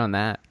opinion on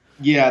that?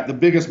 Yeah, the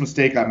biggest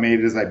mistake I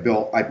made is I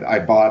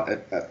bought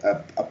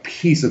a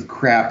piece of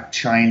crap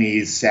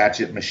Chinese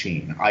sachet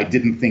machine. I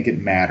didn't think it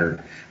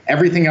mattered.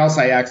 Everything else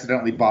I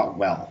accidentally bought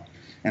well,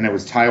 and it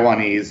was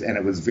Taiwanese,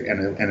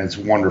 and it's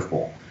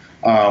wonderful.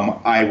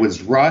 I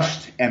was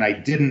rushed, and I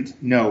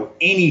didn't know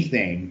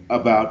anything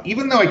about,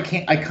 even though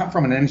I come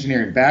from an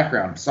engineering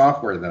background,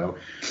 software though,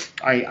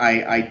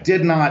 I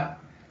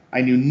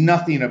knew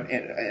nothing of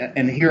it,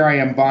 and here I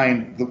am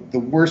buying the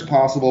worst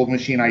possible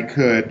machine I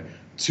could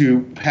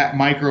to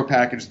micro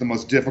package the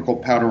most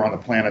difficult powder on the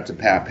planet to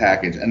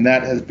package, and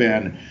that has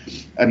been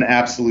an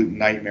absolute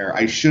nightmare.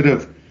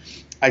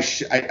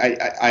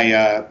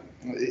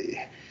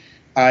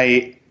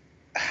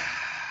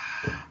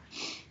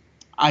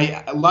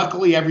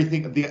 Luckily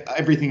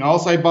everything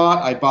else I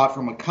bought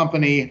from a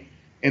company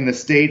in the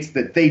States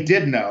that they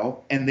did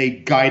know, and they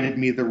guided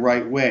me the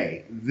right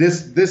way.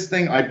 This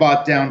thing I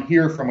bought down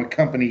here from a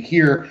company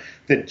here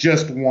that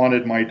just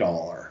wanted my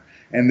dollar,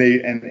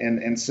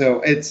 and so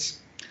it's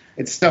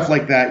stuff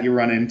like that you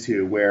run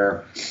into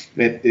where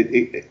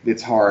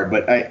it's hard.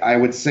 But I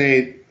would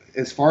say,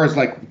 as far as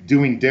like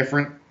doing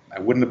different, I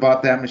wouldn't have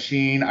bought that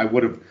machine. I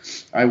would have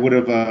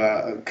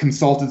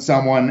consulted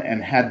someone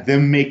and had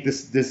them make the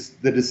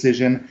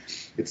decision.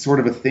 It's sort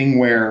of a thing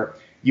where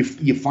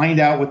you find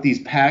out what these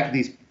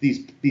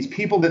these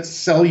people that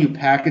sell you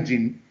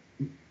packaging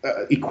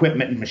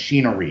equipment and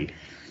machinery.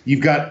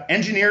 You've got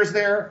engineers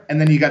there, and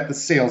then you got the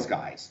sales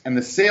guys, and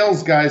the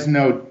sales guys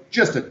know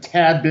just a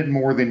tad bit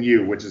more than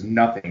you, which is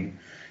nothing.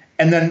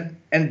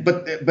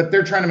 But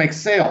they're trying to make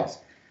sales.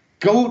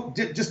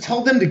 Just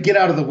tell them to get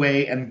out of the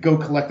way and go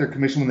collect their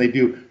commission when they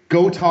do.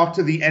 Go talk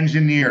to the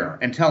engineer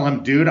and tell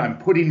him, dude, I'm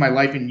putting my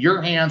life in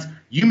your hands.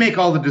 You make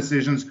all the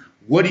decisions.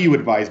 What do you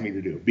advise me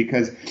to do?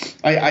 Because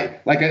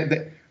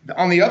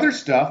on the other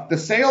stuff, the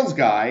sales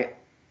guy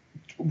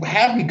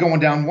had me going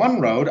down one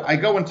road. I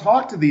go and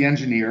talk to the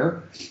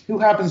engineer, who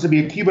happens to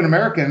be a Cuban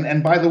American.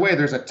 And by the way,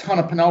 there's a ton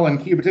of Pinella in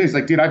Cuba too. He's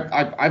like, dude,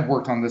 I've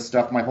worked on this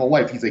stuff my whole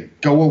life. He's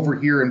like, go over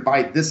here and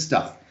buy this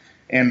stuff.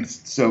 And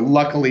so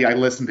luckily I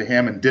listened to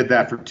him and did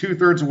that for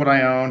 2/3 of what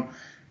I own.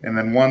 And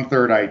then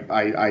 1/3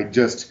 I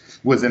just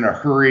was in a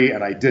hurry,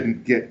 and I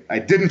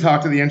didn't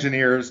talk to the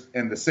engineers,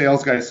 and the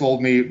sales guy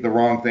sold me the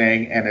wrong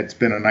thing, and it's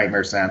been a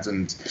nightmare since,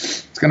 and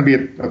it's going to be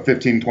a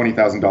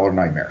 $15,000-$20,000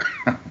 nightmare.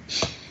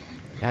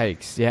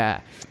 Yikes,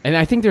 yeah. And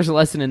I think there's a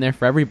lesson in there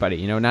for everybody.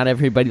 You know, not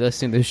everybody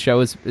listening to this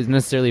show is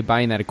necessarily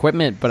buying that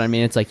equipment, but I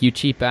mean, it's like you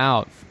cheap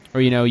out,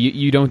 or, you know,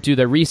 you don't do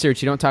the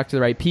research, you don't talk to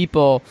the right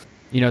people.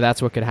 You know,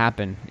 that's what could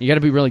happen. You got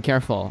to be really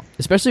careful,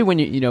 especially when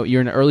you're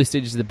in the early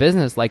stages of the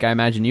business, like I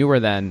imagine you were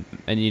then,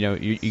 and you know,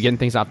 you're getting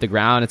things off the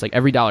ground. It's like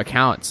every dollar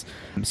counts,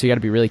 so you got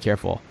to be really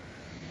careful.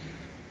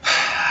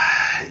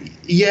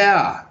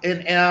 Yeah,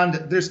 and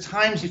there's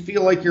times you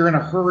feel like you're in a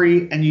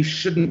hurry, and you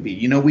shouldn't be.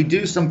 You know, we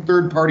do some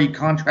third-party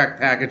contract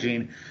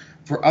packaging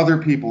for other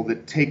people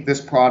that take this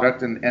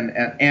product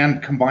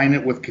and combine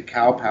it with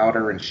cacao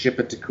powder and ship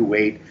it to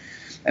Kuwait.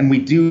 And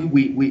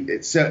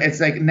so it's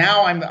like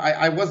now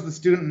I was the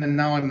student, and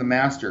now I'm the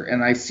master,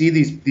 and I see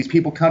these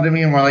people come to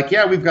me and we're like,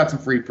 yeah, we've got some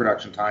free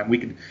production time.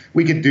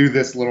 We could do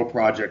this little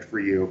project for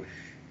you.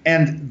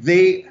 And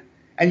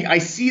I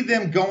see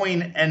them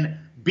going and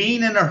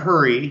being in a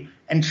hurry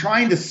and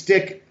trying to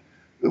stick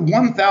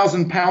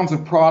 1,000 pounds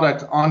of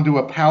product onto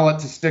a pallet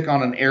to stick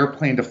on an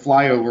airplane to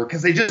fly over,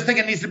 because they just think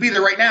it needs to be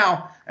there right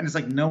now. And it's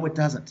like, no, it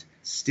doesn't.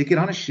 Stick it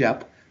on a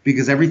ship,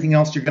 because everything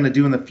else you're going to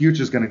do in the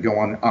future is going to go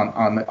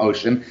on the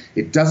ocean.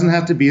 It doesn't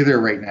have to be there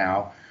right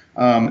now.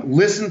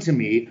 Listen to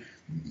me.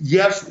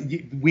 Yes,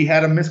 we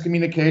had a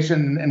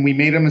miscommunication and we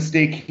made a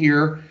mistake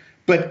here,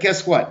 but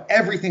guess what?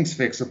 Everything's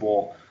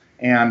fixable.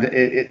 And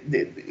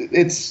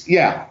it's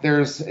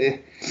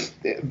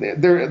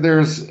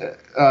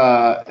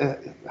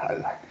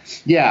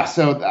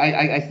So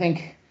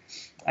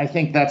I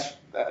think that's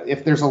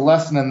if there's a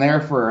lesson in there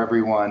for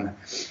everyone,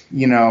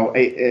 you know,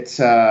 it's.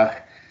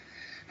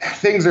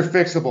 Things are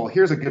fixable.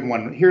 Here's a good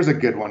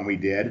one we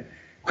did.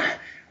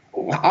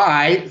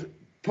 I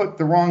put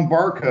the wrong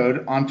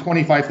barcode on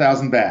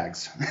 25,000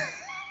 bags.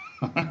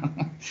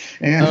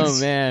 Oh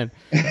man!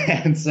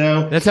 And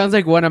so that sounds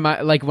like one of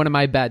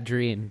my bad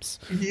dreams.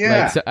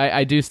 Yeah. Like, so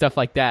I do stuff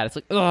like that. It's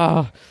like,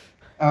 oh.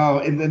 Oh,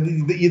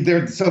 and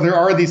there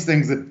are these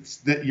things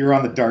that you're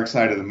on the dark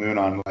side of the moon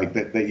on, like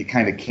that you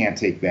kind of can't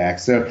take back.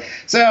 So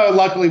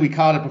luckily we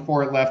caught it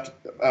before it left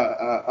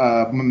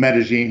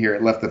Medellin here.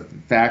 It left the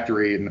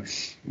factory, and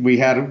we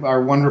had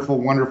our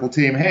wonderful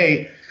team.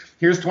 Hey,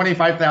 here's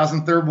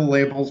 25,000 thermal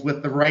labels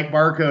with the right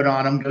barcode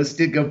on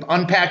them. Go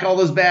unpack all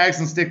those bags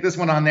and stick this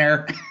one on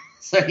there.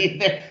 So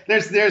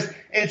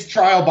it's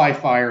trial by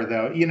fire,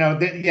 though. You know,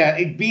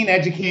 being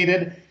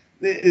educated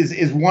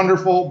is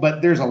wonderful,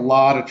 but there's a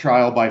lot of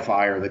trial by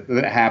fire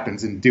that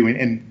happens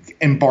in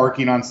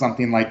embarking on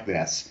something like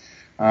this.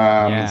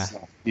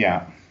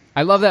 Yeah.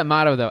 I love that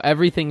motto, though.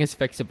 Everything is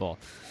fixable.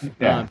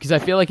 Yeah. Because I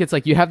feel like it's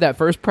like you have that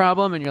first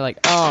problem and you're like,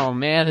 oh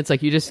man, it's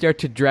like you just start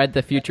to dread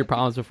the future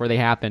problems before they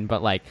happen.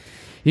 But like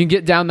you can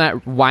get down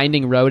that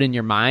winding road in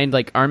your mind.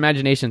 Like our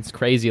imagination's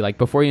crazy. Like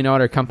before you know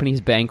it, our company's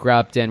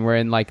bankrupt and we're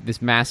in like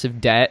this massive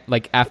debt.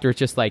 Like after it's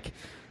just like,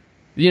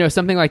 you know,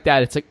 something like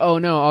that. It's like, oh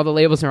no, all the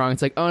labels are wrong.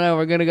 It's like, oh no,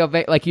 we're going to go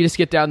back. Like you just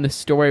get down this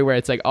story where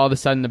it's like all of a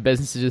sudden the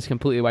business is just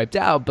completely wiped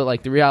out. But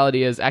like the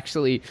reality is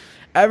actually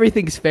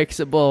everything's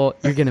fixable.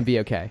 You're going to be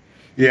okay.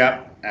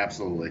 Yeah,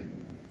 absolutely.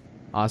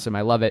 Awesome.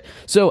 I love it.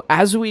 So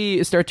as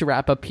we start to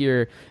wrap up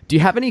here, do you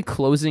have any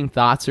closing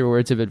thoughts or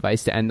words of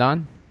advice to end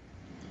on?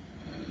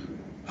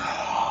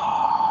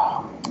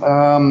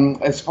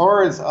 As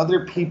far as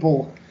other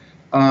people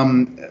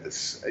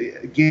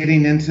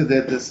getting into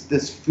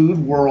this food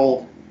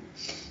world,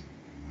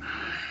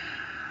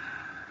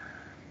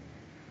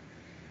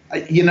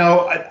 you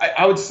know,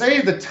 I would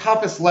say the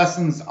toughest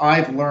lessons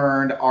I've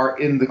learned are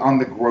on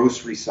the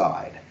grocery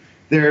side.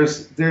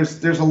 There's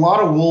a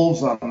lot of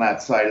wolves on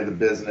that side of the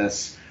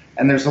business,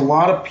 and there's a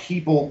lot of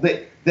people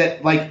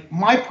that like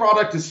my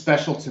product is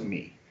special to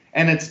me,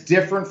 and it's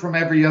different from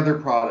every other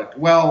product.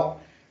 Well,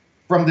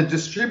 from the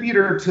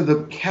distributor to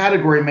the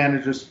category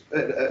manager's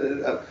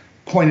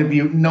point of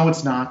view, no,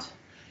 it's not.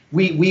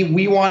 We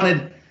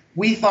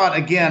thought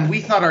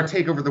our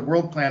take over the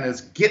world plan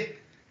is get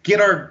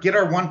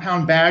our 1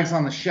 pound bags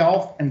on the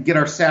shelf and get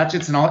our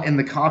sachets and all in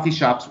the coffee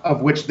shops, of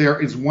which there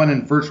is one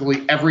in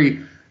virtually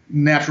every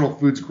natural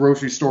foods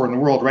grocery store in the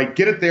world, right?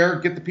 Get it there,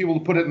 get the people to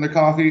put it in their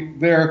coffee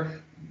there,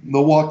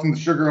 they'll walk in the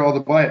sugar aisle to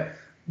buy it.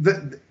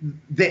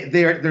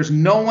 There's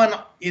no one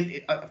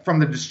from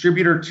the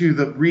distributor to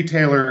the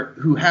retailer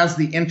who has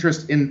the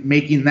interest in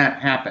making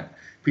that happen.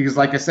 Because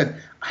like I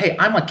said, hey,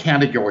 I'm a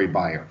category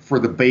buyer for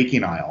the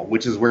baking aisle,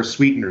 which is where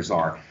sweeteners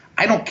are.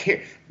 I don't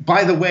care.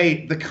 By the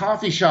way, the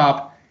coffee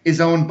shop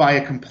is owned by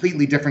a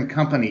completely different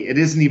company. It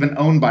isn't even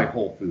owned by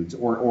Whole Foods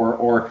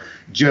or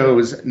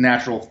Joe's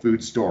Natural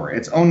Food Store.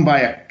 It's owned by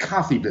a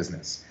coffee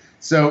business.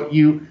 So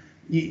you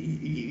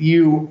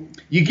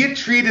get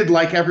treated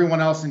like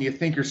everyone else, and you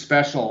think you're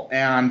special.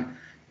 And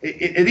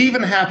it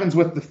even happens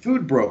with the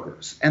food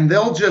brokers, and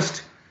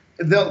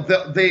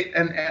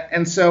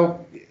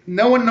so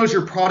no one knows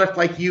your product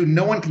like you.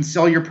 No one can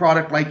sell your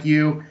product like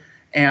you,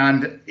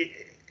 and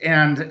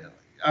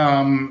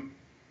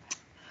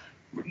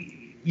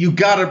you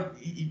gotta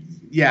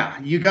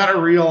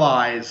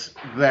realize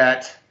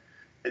that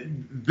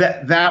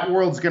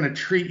world's gonna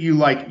treat you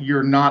like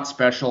you're not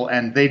special,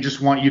 and they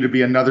just want you to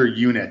be another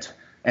unit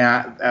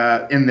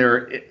in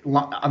their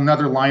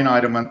another line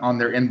item on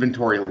their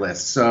inventory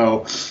list.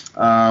 So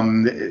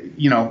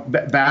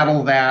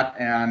battle that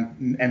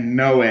and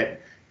know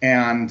it,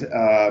 and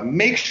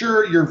make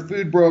sure your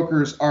food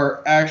brokers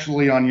are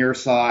actually on your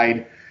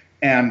side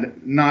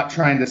and not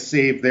trying to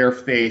save their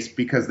face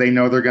because they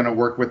know they're going to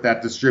work with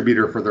that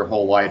distributor for their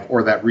whole life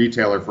or that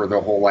retailer for their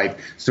whole life.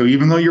 So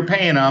even though you're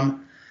paying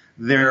them,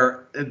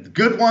 they're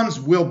good ones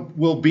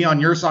will be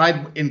on your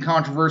side in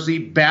controversy.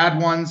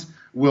 Bad ones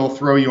will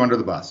throw you under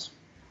the bus.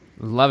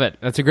 Love it.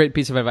 That's a great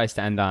piece of advice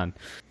to end on.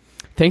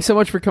 Thanks so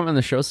much for coming on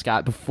the show,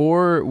 Scott.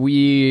 Before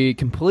we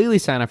completely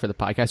sign up for the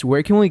podcast,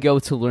 where can we go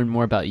to learn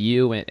more about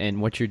you and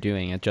what you're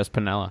doing at Just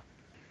Panella?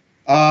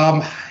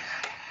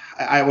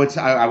 I would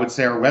say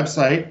our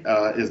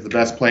website is the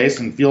best place,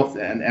 and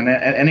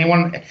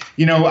anyone,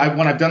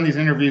 when I've done these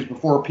interviews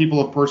before,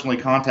 people have personally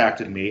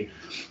contacted me,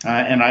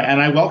 and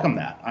I welcome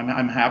that.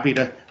 I'm happy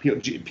to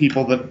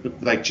people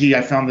that like, gee,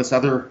 I found this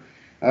other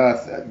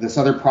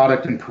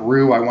product in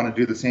Peru. I want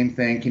to do the same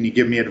thing. Can you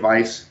give me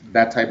advice?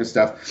 That type of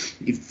stuff.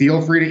 You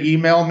feel free to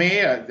email me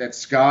at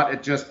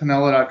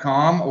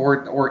scott@justpanella.com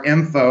or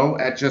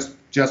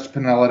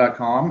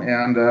info@justpanella.com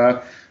and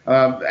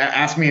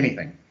ask me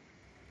anything.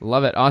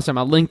 Love it. Awesome.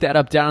 I'll link that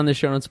up down in the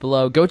show notes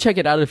below. Go check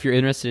it out if you're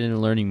interested in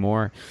learning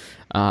more.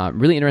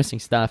 Really interesting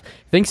stuff.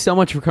 Thanks so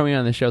much for coming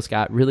on the show,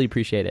 Scott. Really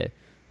appreciate it.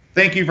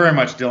 Thank you very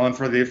much, Dylan,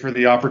 for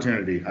the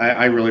opportunity.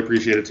 I really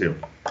appreciate it too.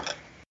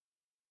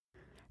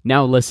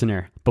 Now,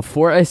 listener,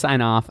 before I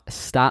sign off,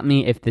 stop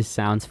me if this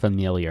sounds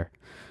familiar.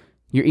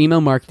 Your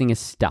email marketing is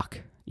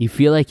stuck. You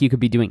feel like you could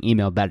be doing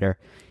email better.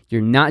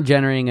 You're not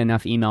generating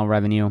enough email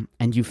revenue,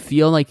 and you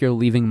feel like you're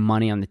leaving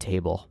money on the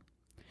table.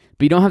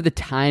 But you don't have the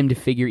time to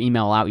figure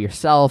email out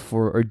yourself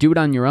or do it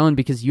on your own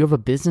because you have a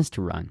business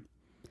to run.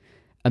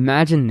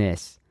 Imagine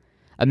this.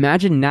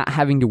 Imagine not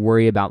having to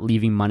worry about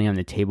leaving money on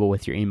the table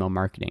with your email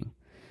marketing.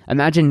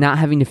 Imagine not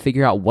having to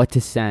figure out what to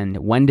send,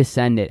 when to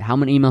send it, how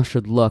many emails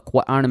should look,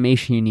 what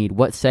automation you need,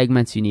 what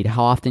segments you need,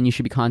 how often you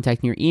should be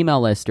contacting your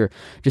email list, or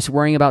just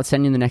worrying about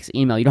sending the next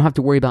email. You don't have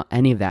to worry about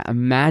any of that.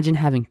 Imagine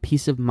having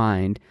peace of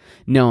mind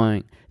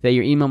knowing that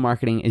your email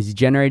marketing is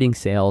generating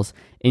sales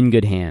in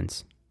good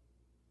hands.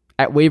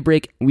 At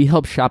Wavebreak, we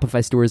help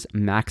Shopify stores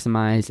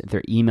maximize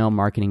their email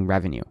marketing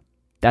revenue.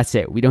 That's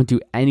it. We don't do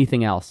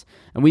anything else.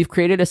 And we've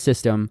created a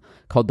system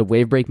called the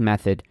Wavebreak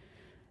method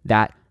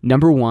that,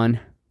 number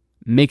one,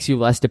 makes you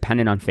less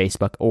dependent on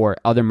Facebook or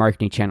other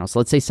marketing channels.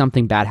 Let's say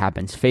something bad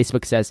happens.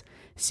 Facebook says,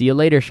 "See you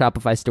later,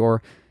 Shopify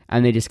store,"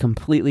 and they just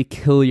completely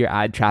kill your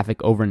ad traffic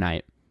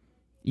overnight.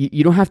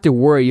 You don't have to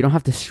worry. You don't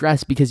have to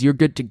stress because you're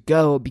good to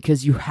go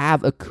because you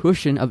have a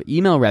cushion of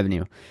email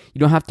revenue. You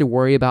don't have to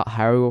worry about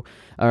how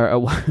or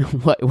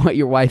what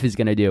your wife is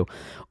going to do,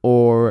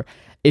 or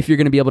if you're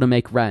going to be able to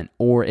make rent,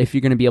 or if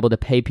you're going to be able to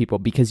pay people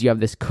because you have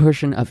this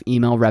cushion of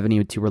email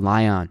revenue to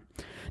rely on.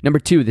 Number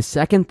two, the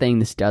second thing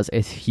this does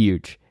is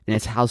huge, and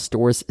it's how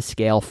stores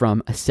scale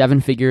from 7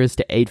 figures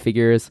to 8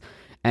 figures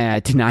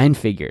to 9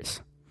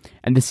 figures.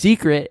 And the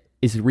secret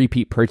is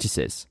repeat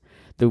purchases.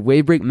 The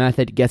Wavebreak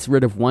method gets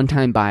rid of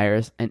one-time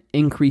buyers and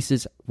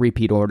increases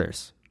repeat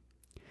orders.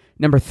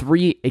 Number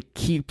 3, it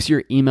keeps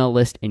your email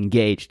list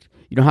engaged.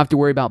 You don't have to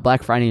worry about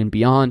Black Friday and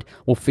beyond.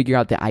 We'll figure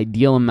out the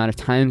ideal amount of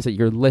times that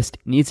your list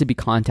needs to be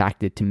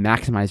contacted to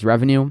maximize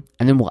revenue,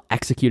 and then we'll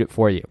execute it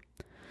for you.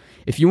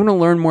 If you want to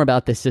learn more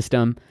about this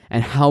system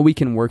and how we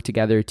can work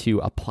together to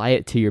apply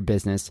it to your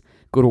business,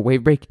 go to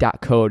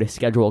wavebreak.co to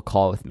schedule a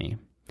call with me.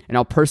 And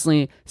I'll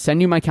personally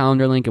send you my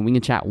calendar link and we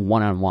can chat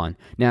one-on-one.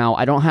 Now,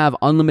 I don't have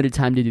unlimited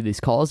time to do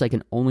these calls. I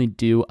can only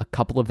do a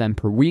couple of them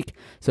per week.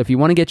 So if you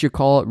want to get your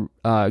call,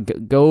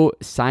 go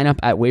sign up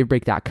at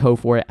wavebreak.co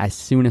for it as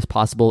soon as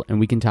possible,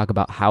 and we can talk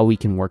about how we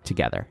can work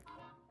together.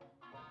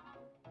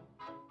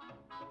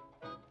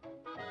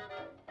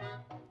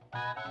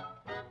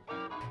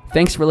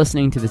 Thanks for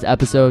listening to this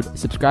episode.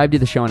 Subscribe to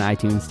the show on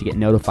iTunes to get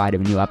notified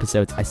of new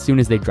episodes as soon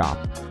as they drop.